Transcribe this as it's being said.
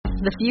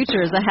The future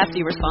is a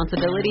hefty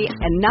responsibility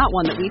and not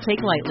one that we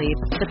take lightly.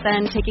 But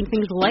then, taking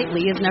things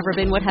lightly has never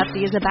been what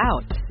Hefty is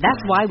about.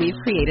 That's why we've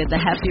created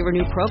the Hefty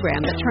Renew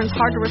program that turns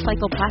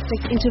hard-to-recycle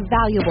plastics into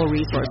valuable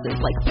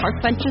resources like park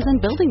benches and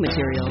building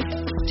materials.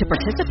 To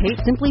participate,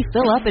 simply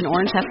fill up an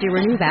orange Hefty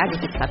Renew bag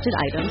with accepted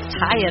items,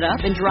 tie it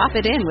up, and drop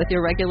it in with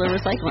your regular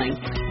recycling.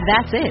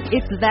 That's it.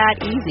 It's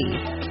that easy.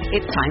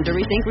 It's time to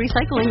rethink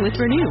recycling with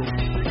Renew.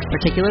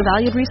 Particular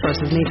valued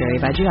resources may vary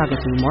by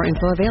geography. More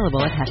info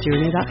available at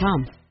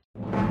heftyrenew.com.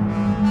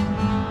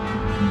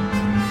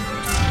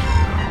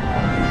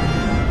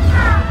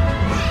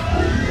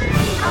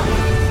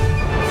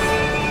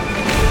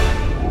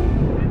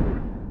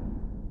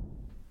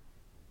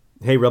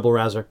 Hey Rebel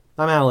Rouser,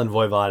 I'm Alan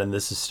Voivod and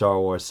this is Star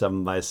Wars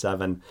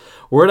 7x7.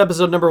 We're at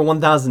episode number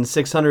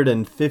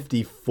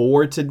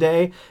 1654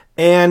 today,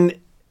 and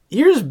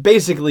here's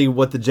basically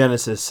what the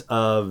genesis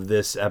of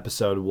this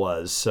episode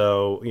was.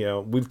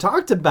 So, we've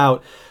talked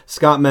about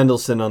Scott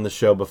Mendelson on the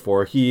show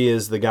before. He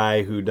is the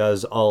guy who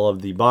does all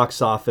of the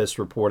box office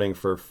reporting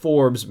for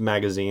Forbes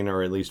magazine,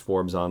 or at least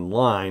Forbes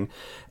Online.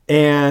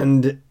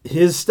 And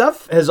his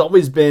stuff has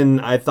always been,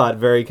 I thought,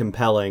 very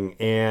compelling.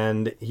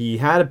 And he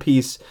had a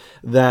piece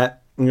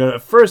that,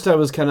 at first I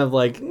was kind of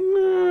like,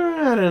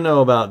 I don't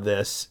know about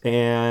this.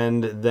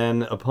 And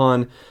then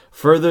upon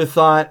further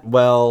thought,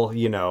 well,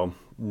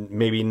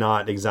 maybe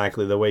not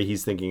exactly the way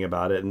he's thinking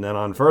about it. And then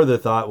on further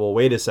thought, well,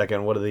 wait a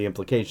second, what are the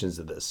implications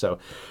of this? So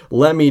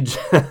let me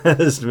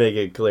just make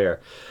it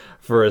clear.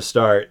 For a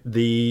start,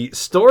 the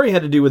story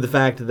had to do with the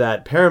fact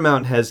that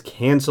Paramount has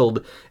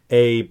canceled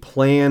a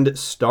planned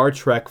Star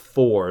Trek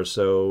 4.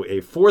 So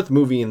a fourth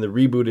movie in the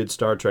rebooted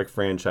Star Trek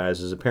franchise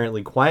has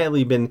apparently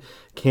quietly been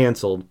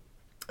canceled.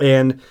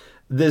 And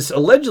this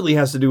allegedly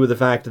has to do with the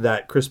fact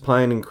that Chris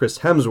Pine and Chris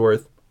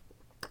Hemsworth,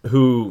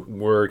 who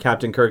were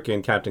Captain Kirk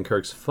and Captain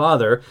Kirk's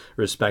father,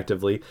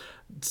 respectively,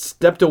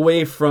 stepped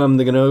away from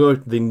the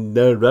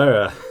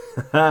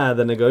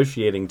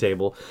negotiating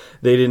table.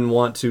 They didn't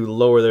want to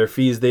lower their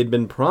fees. They'd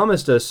been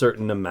promised a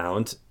certain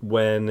amount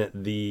when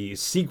the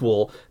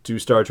sequel to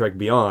Star Trek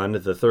Beyond,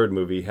 the third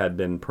movie, had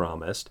been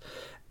promised.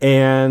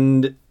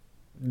 And,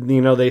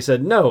 they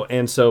said no.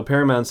 And so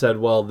Paramount said,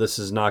 well, this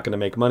is not going to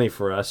make money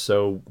for us,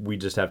 so we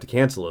just have to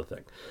cancel the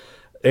thing.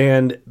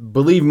 And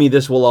believe me,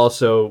 this will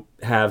also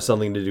have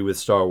something to do with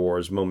Star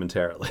Wars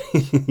momentarily.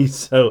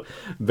 So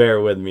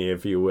bear with me,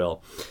 if you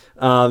will.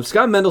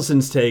 Scott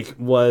Mendelson's take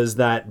was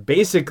that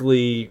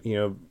basically,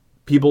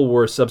 people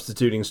were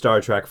substituting Star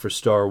Trek for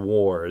Star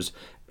Wars.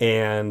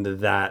 And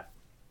that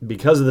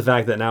because of the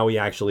fact that now we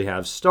actually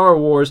have Star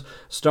Wars,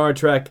 Star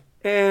Trek,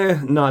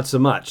 not so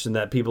much. And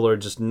that people are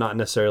just not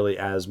necessarily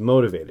as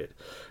motivated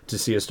to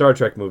see a Star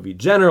Trek movie.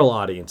 General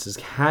audiences,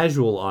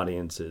 casual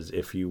audiences,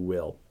 if you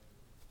will.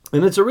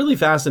 And it's a really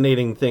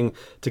fascinating thing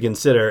to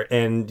consider,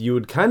 and you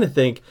would kind of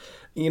think,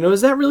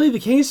 is that really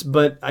the case?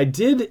 But I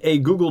did a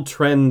Google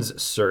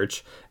Trends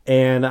search,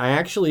 and I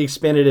actually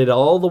expanded it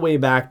all the way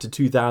back to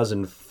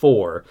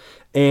 2004.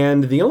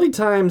 And the only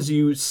times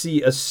you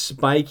see a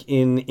spike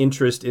in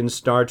interest in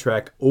Star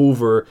Trek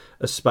over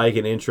a spike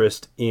in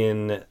interest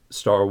in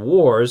Star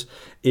Wars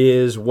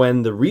is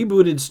when the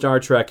rebooted Star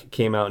Trek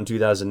came out in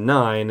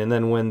 2009, and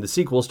then when the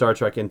sequel Star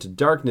Trek Into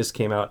Darkness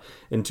came out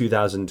in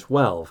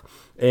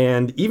 2012.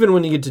 And even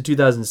when you get to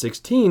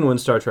 2016, when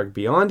Star Trek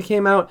Beyond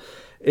came out,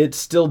 it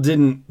still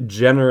didn't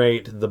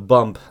generate the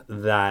bump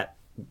that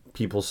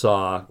people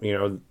saw,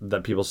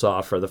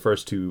 for the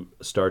first two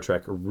Star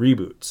Trek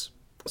reboots.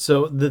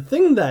 So the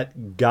thing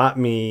that got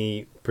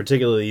me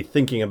particularly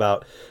thinking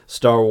about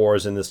Star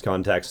Wars in this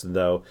context,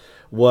 though,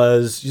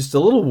 was just a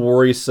little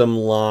worrisome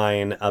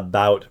line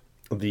about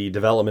the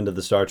development of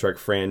the Star Trek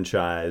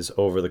franchise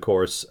over the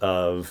course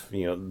of,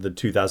 the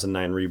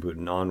 2009 reboot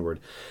and onward.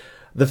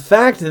 The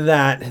fact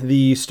that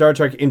the Star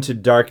Trek Into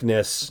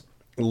Darkness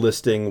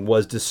listing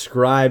was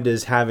described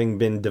as having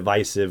been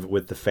divisive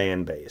with the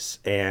fan base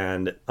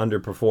and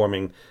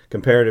underperforming,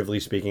 comparatively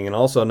speaking, and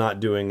also not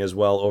doing as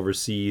well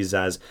overseas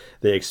as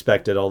they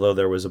expected, although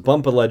there was a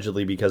bump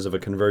allegedly because of a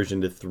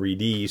conversion to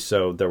 3D,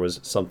 so there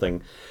was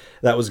something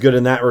that was good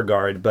in that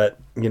regard. But,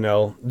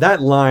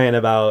 that line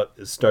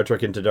about Star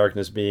Trek Into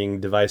Darkness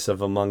being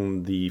divisive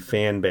among the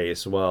fan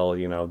base, well,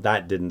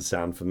 that didn't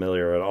sound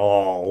familiar at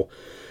all.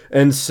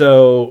 And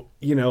so,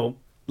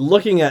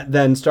 looking at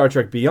then Star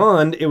Trek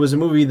Beyond, it was a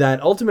movie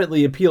that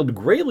ultimately appealed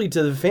greatly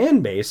to the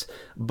fan base,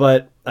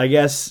 but I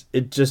guess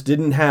it just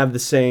didn't have the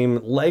same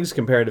legs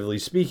comparatively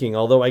speaking.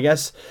 Although I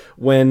guess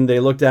when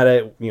they looked at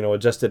it,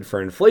 adjusted for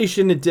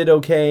inflation, it did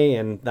okay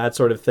and that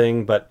sort of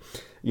thing. But,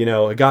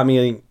 it got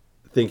me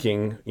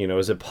thinking,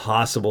 is it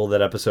possible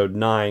that Episode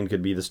 9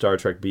 could be the Star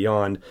Trek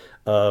Beyond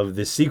of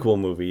the sequel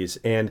movies?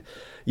 And,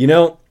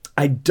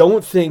 I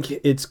don't think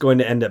it's going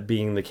to end up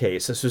being the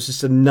case. This was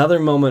just another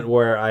moment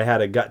where I had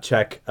a gut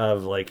check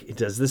of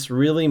does this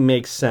really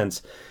make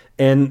sense?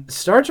 And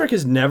Star Trek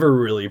has never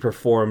really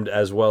performed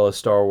as well as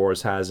Star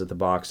Wars has at the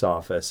box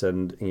office.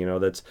 And,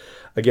 that's,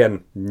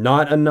 again,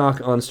 not a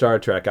knock on Star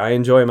Trek. I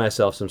enjoy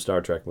myself some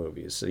Star Trek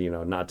movies,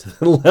 not to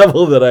the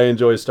level that I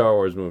enjoy Star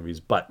Wars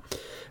movies. But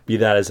be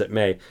that as it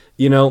may.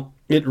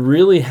 It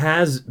really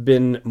has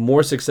been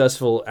more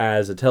successful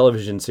as a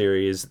television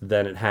series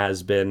than it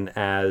has been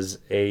as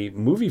a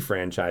movie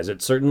franchise.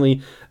 It's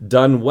certainly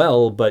done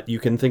well, but you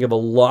can think of a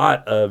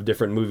lot of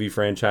different movie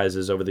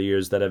franchises over the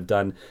years that have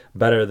done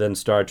better than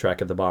Star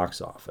Trek at the box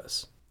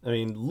office. I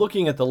mean,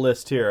 looking at the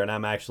list here, and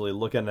I'm actually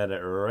looking at it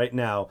right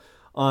now,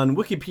 on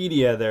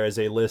Wikipedia, there is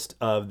a list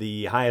of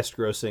the highest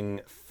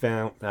grossing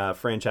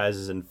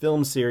franchises and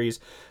film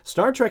series.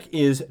 Star Trek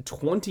is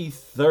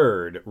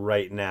 23rd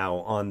right now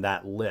on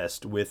that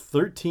list with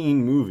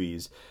 13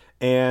 movies.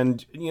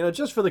 And,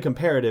 just for the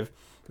comparative,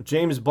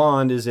 James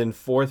Bond is in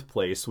 4th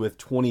place with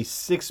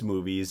 26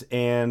 movies,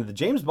 and the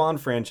James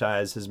Bond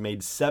franchise has made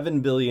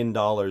 $7 billion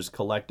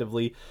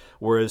collectively,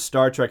 whereas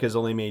Star Trek has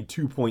only made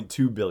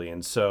 $2.2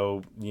 billion.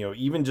 So,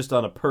 even just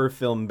on a per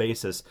film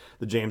basis,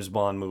 the James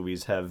Bond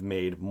movies have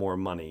made more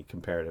money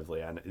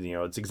comparatively. And,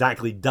 it's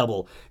exactly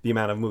double the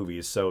amount of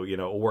movies, so,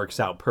 it works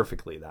out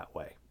perfectly that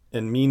way.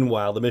 And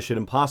meanwhile, the Mission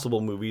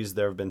Impossible movies,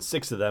 there have been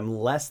 6 of them,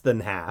 less than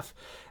half.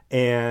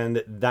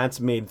 And that's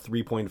made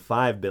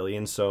 $3.5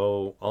 billion,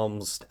 so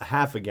almost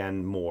half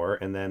again more.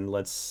 And then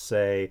let's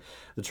say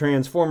the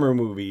Transformer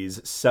movies,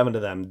 7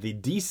 of them. The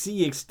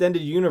DC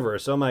Extended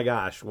Universe, oh my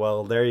gosh,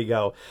 well, there you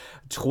go.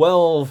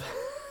 12th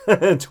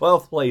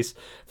place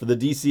for the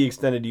DC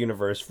Extended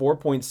Universe,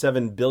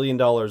 $4.7 billion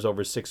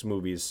over 6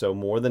 movies, so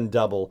more than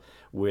double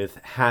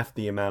with half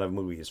the amount of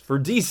movies. For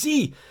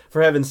DC,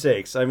 for heaven's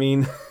sakes, I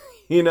mean...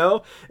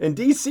 and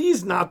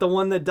DC's not the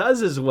one that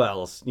does as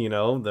well,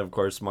 of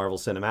course, Marvel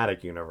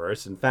Cinematic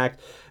Universe. In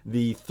fact,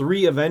 the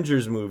 3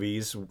 Avengers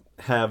movies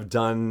have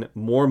made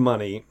more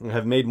money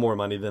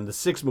than the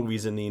 6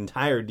 movies in the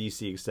entire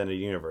DC Extended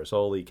Universe.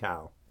 Holy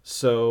cow.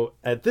 So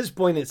at this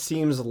point, it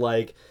seems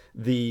like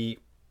the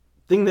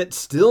thing that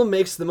still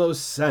makes the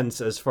most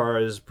sense as far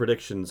as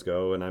predictions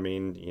go, and I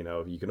mean,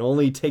 you can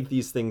only take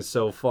these things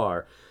so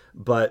far,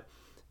 but...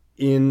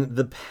 in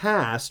the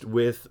past,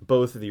 with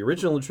both the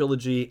original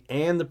trilogy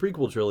and the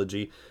prequel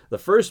trilogy, the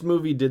first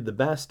movie did the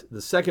best,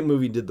 the second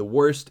movie did the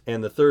worst,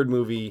 and the third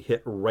movie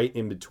hit right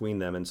in between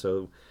them. And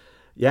so,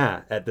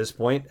 yeah, at this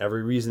point,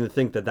 every reason to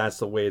think that that's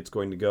the way it's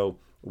going to go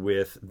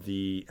with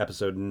the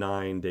episode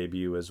 9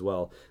 debut as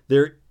well.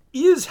 There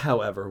is,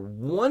 however,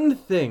 one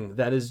thing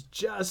that is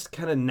just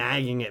kind of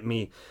nagging at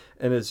me,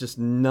 and it's just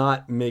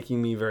not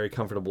making me very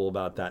comfortable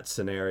about that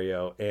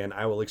scenario, and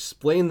I will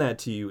explain that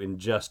to you in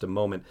just a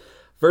moment.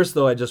 First,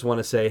 though, I just want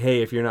to say,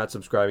 hey, if you're not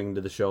subscribing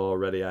to the show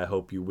already, I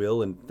hope you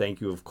will. And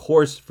thank you, of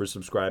course, for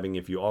subscribing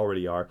if you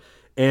already are.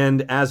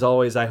 And as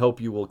always, I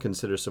hope you will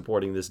consider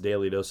supporting this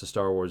daily dose of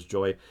Star Wars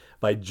joy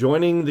by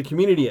joining the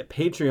community at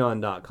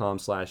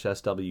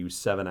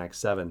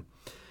patreon.com/SW7x7.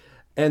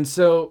 And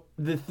so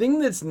the thing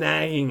that's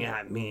nagging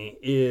at me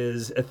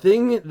is a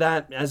thing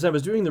that, as I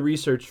was doing the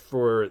research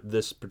for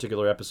this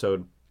particular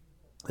episode,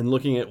 and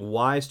looking at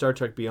why Star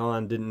Trek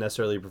Beyond didn't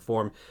necessarily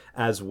perform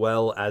as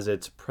well as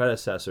its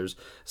predecessors,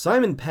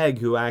 Simon Pegg,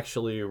 who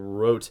actually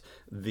wrote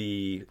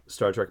the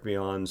Star Trek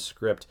Beyond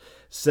script,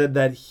 said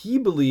that he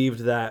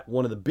believed that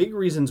one of the big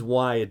reasons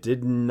why it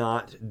did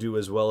not do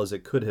as well as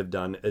it could have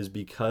done is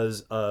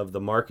because of the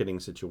marketing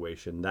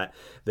situation, that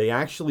they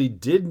actually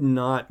did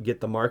not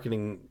get the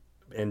marketing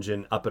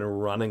engine up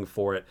and running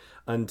for it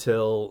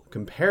until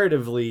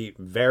comparatively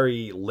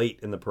very late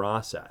in the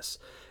process.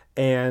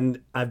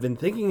 And I've been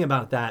thinking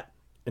about that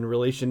in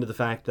relation to the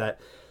fact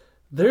that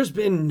there's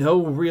been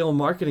no real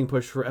marketing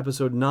push for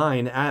episode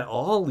 9 at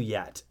all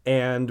yet.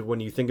 And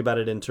when you think about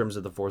it in terms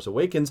of The Force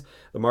Awakens,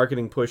 the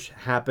marketing push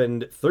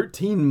happened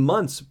 13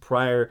 months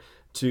prior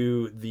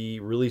to the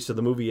release of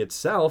the movie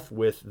itself,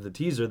 with the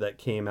teaser that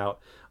came out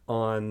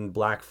on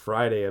Black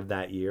Friday of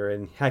that year.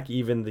 And heck,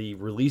 even the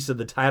release of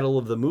the title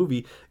of the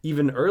movie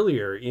even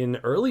earlier,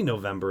 in early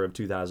November of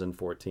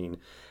 2014.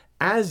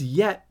 As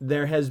yet,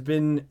 there has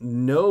been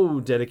no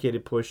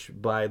dedicated push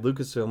by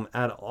Lucasfilm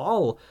at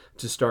all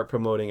to start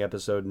promoting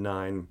episode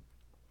 9.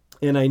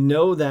 And I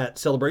know that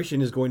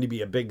Celebration is going to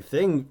be a big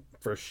thing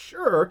for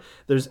sure.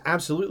 There's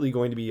absolutely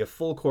going to be a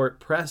full court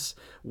press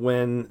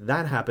when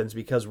that happens,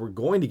 because we're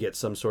going to get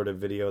some sort of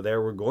video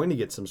there. We're going to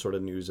get some sort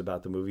of news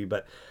about the movie.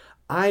 But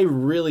I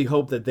really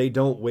hope that they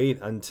don't wait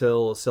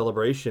until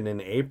Celebration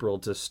in April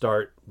to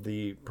start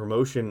the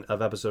promotion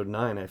of episode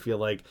 9. I feel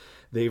like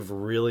they've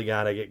really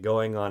got to get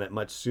going on it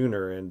much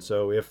sooner. And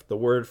so if the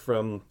word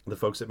from the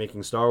folks at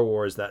Making Star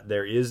Wars that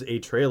there is a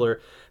trailer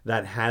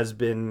that has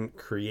been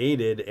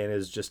created and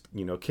is just,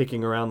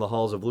 kicking around the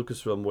halls of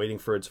Lucasfilm waiting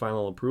for its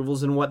final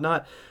approvals and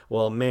whatnot,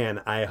 well,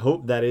 man, I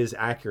hope that is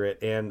accurate.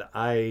 And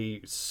I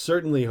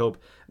certainly hope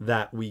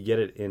that we get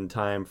it in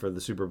time for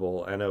the Super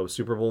Bowl. I know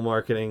Super Bowl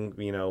marketing,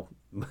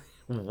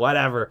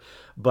 whatever,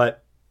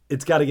 but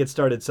it's got to get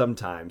started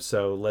sometime.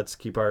 So let's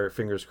keep our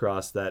fingers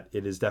crossed that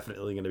it is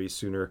definitely going to be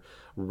sooner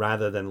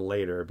rather than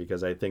later,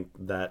 because I think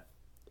that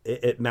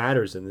it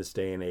matters in this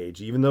day and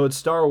age. Even though it's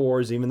Star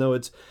Wars, even though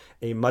it's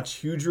a much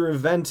huger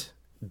event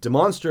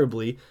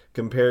demonstrably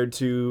compared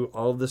to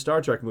all of the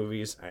Star Trek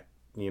movies, I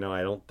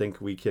don't think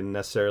we can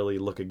necessarily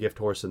look a gift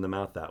horse in the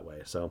mouth that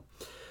way. So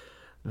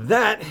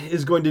That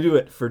is going to do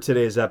it for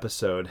today's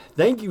episode.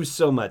 Thank you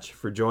so much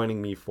for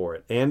joining me for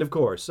it. And of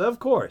course,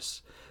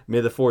 may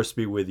the Force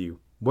be with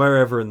you,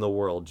 wherever in the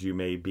world you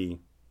may be.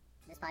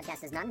 This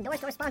podcast is not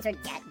endorsed or sponsored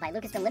yet by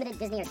Lucasfilm Limited,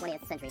 Disney, or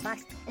 20th Century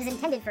Fox. It is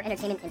intended for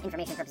entertainment and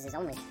information purposes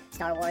only.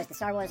 Star Wars, the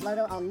Star Wars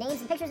logo, all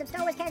names and pictures of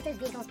Star Wars characters,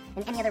 vehicles,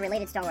 and any other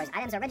related Star Wars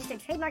items are registered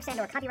trademarks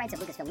and/or copyrights of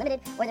Lucasfilm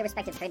Limited or their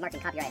respective trademark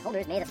and copyright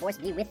holders. May the Force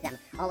be with them.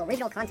 All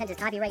original content is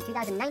copyright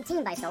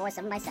 2019 by Star Wars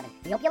 7x7.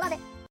 We hope you love it.